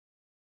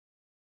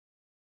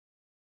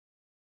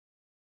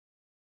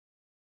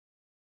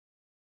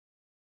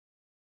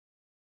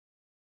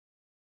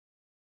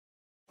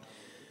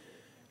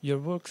Your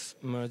works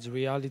merge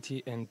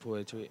reality and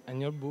poetry,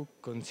 and your book,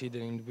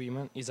 Considering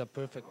Women, is a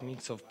perfect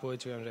mix of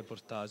poetry and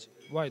reportage.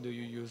 Why do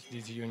you use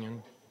this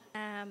union?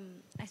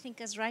 I think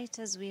as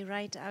writers, we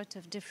write out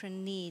of different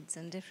needs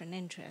and different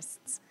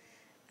interests.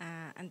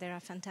 And there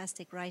are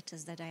fantastic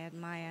writers that I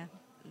admire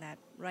that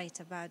write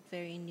about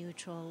very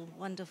neutral,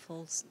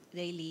 wonderful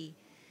daily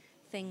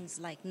things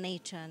like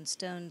nature and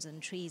stones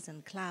and trees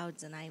and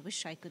clouds, and I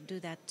wish I could do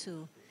that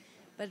too.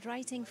 But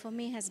writing for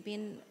me has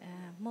been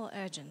more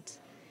urgent.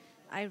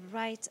 I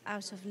write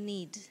out of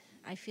need.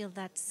 I feel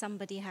that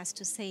somebody has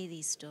to say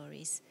these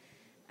stories.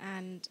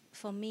 And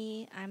for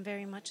me, I'm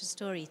very much a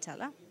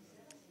storyteller.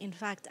 In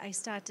fact, I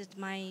started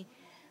my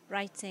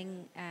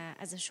writing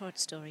as a short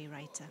story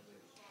writer.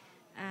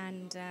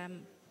 And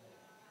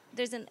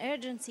there's an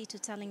urgency to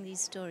telling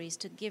these stories,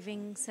 to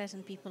giving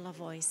certain people a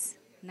voice.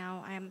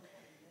 Now, I'm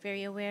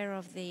very aware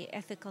of the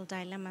ethical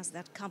dilemmas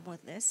that come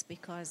with this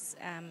because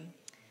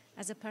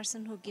as a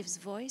person who gives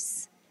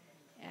voice,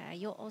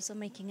 you're also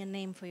making a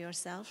name for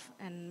yourself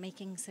and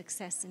making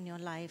success in your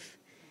life.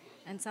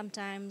 And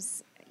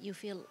sometimes you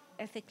feel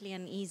ethically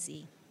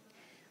uneasy.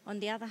 On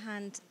the other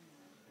hand,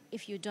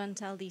 if you don't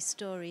tell these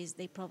stories,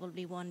 they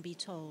probably won't be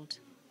told.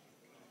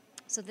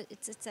 So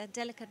it's a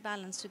delicate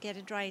balance to get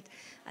it right.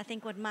 I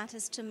think what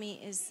matters to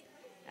me is,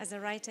 as a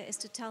writer, is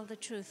to tell the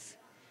truth.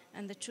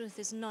 And the truth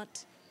is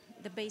not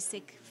the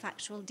basic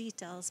factual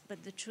details,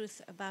 but the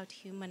truth about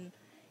human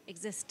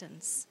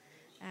existence,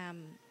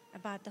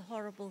 about the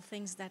horrible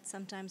things that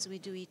sometimes we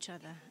do each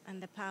other,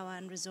 and the power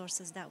and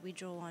resources that we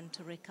draw on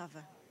to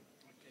recover.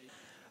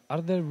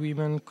 Are there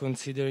women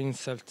considering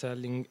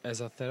self-telling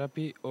as a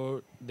therapy,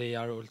 or they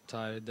are all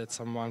tired that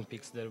someone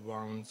picks their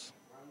wounds?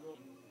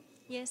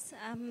 Yes,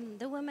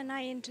 the women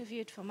I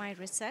interviewed for my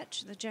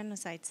research, the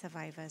genocide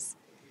survivors,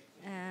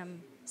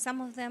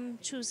 some of them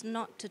choose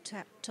not to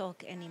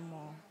talk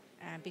anymore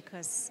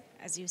because,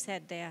 as you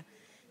said, they're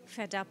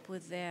fed up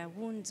with their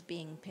wounds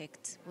being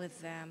picked,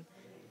 with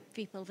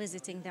people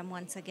visiting them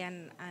once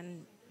again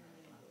and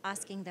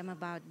asking them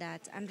about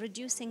that, and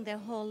reducing their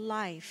whole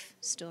life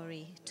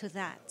story to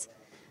that.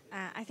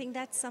 I think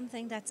that's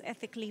something that's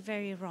ethically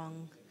very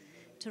wrong,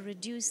 to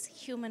reduce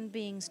human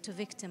beings to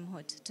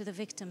victimhood, to the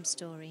victim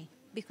story,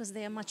 because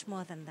they are much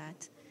more than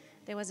that.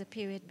 There was a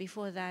period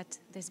before that,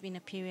 there's been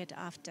a period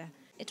after.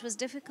 It was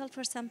difficult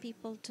for some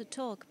people to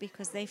talk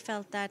because they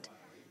felt that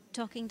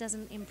talking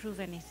doesn't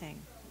improve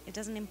anything. It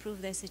doesn't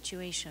improve their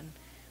situation.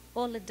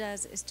 All it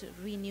does is to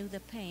renew the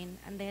pain,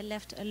 and they're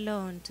left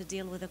alone to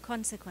deal with the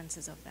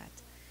consequences of that.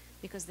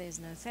 Because there's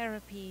no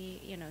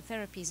therapy,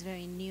 therapy is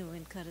very new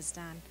in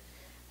Kurdistan,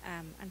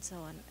 and so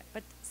on.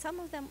 But some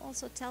of them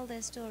also tell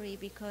their story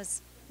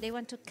because they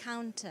want to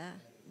counter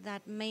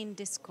that main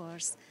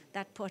discourse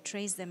that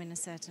portrays them in a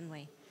certain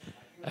way.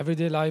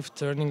 Everyday life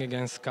turning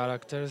against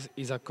characters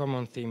is a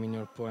common theme in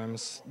your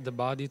poems. The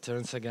body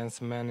turns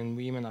against men and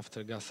women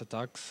after gas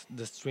attacks.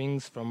 The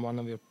strings from one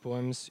of your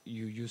poems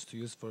you used to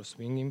use for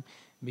swinging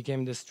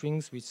became the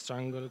strings which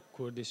strangle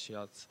Kurdish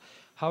yachts.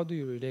 How do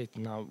you relate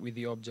now with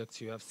the objects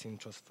you have seen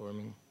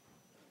transforming?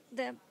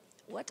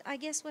 What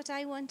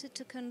I wanted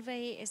to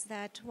convey is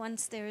that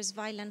once there is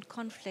violent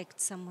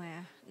conflict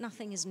somewhere,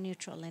 nothing is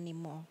neutral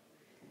anymore.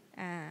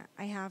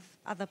 I have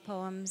other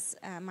poems,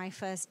 my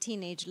first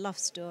teenage love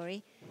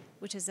story,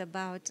 which is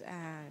about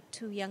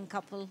two young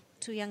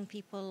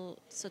people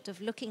sort of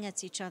looking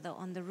at each other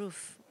on the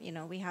roof.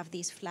 We have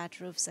these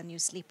flat roofs and you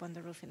sleep on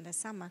the roof in the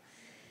summer.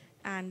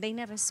 And they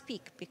never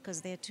speak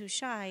because they're too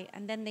shy.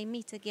 And then they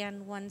meet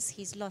again once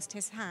he's lost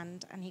his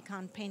hand and he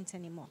can't paint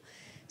anymore.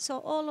 So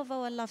all of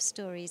our love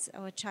stories,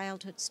 our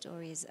childhood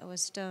stories, our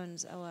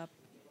stones, our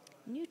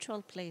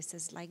neutral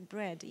places like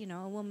bread.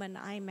 A woman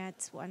I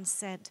met once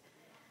said,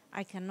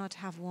 I cannot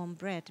have warm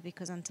bread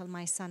because until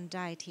my son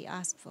died, he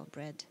asked for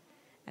bread.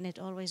 And it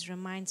always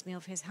reminds me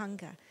of his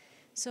hunger.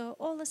 So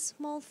all the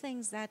small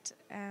things that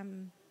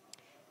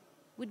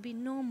would be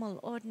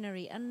normal,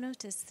 ordinary,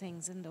 unnoticed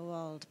things in the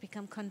world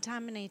become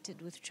contaminated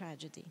with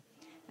tragedy.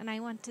 And I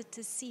wanted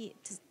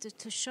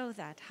to show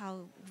that,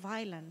 how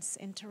violence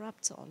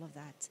interrupts all of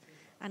that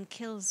and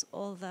kills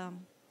all the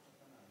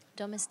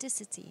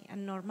domesticity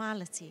and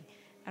normality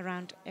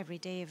around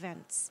everyday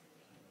events.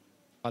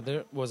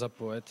 Father was a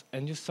poet,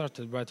 and you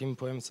started writing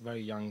poems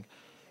very young.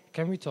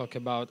 Can we talk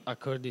about a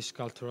Kurdish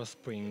cultural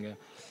spring?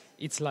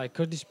 It's like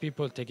Kurdish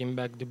people taking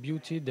back the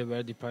beauty they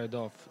were deprived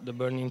of, the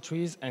burning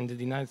trees and the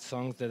denied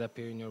songs that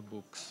appear in your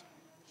books.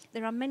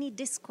 There are many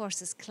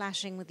discourses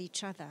clashing with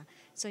each other.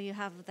 So you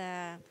have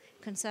the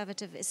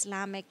conservative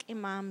Islamic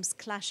imams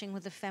clashing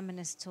with the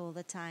feminists all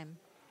the time.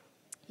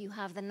 You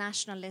have the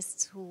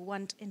nationalists who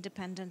want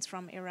independence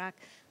from Iraq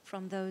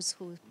from those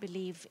who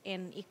believe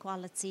in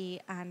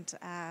equality and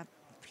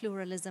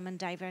pluralism and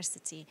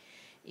diversity.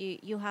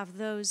 You have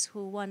those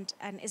who want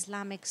an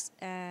Islamic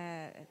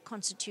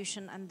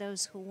constitution and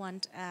those who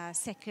want a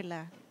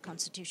secular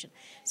constitution.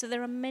 So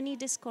there are many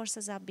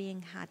discourses are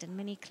being had and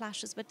many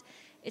clashes, but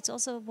it's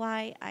also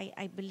why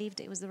I believed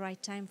it was the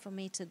right time for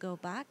me to go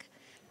back.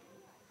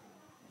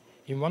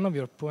 In one of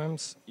your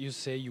poems, you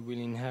say you will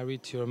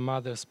inherit your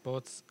mother's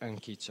pots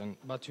and kitchen,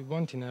 but you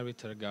won't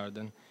inherit her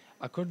garden.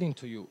 According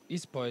to you,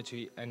 is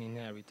poetry an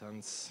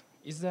inheritance?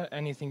 Is there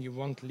anything you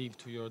won't leave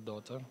to your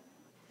daughter?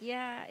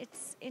 Yeah,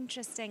 it's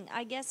interesting.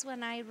 I guess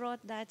when I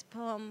wrote that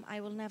poem,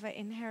 I will never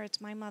inherit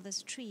my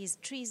mother's trees.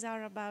 Trees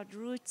are about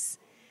roots,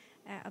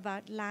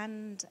 about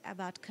land,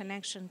 about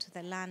connection to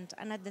the land.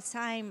 And at the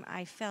time,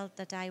 I felt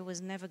that I was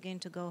never going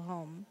to go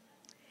home.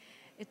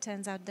 It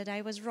turns out that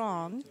I was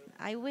wrong.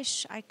 I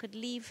wish I could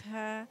leave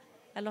her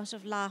a lot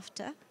of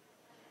laughter.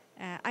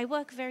 I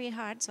work very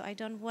hard, so I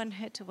don't want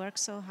her to work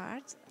so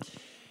hard.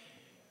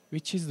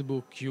 Which is the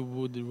book you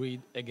would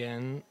read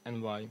again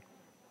and why?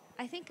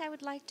 I think I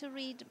would like to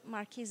read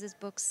Marquez's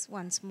books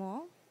once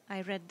more.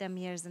 I read them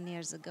years and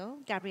years ago,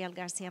 Gabriel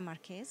Garcia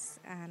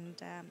Marquez,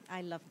 and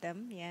I love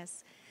them,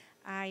 yes.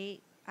 I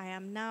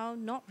am now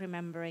not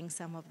remembering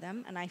some of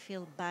them, and I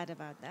feel bad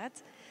about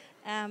that.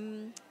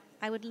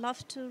 I would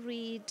love to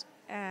read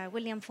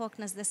William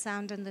Faulkner's The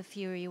Sound and the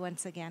Fury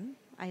once again.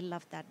 I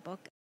love that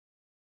book.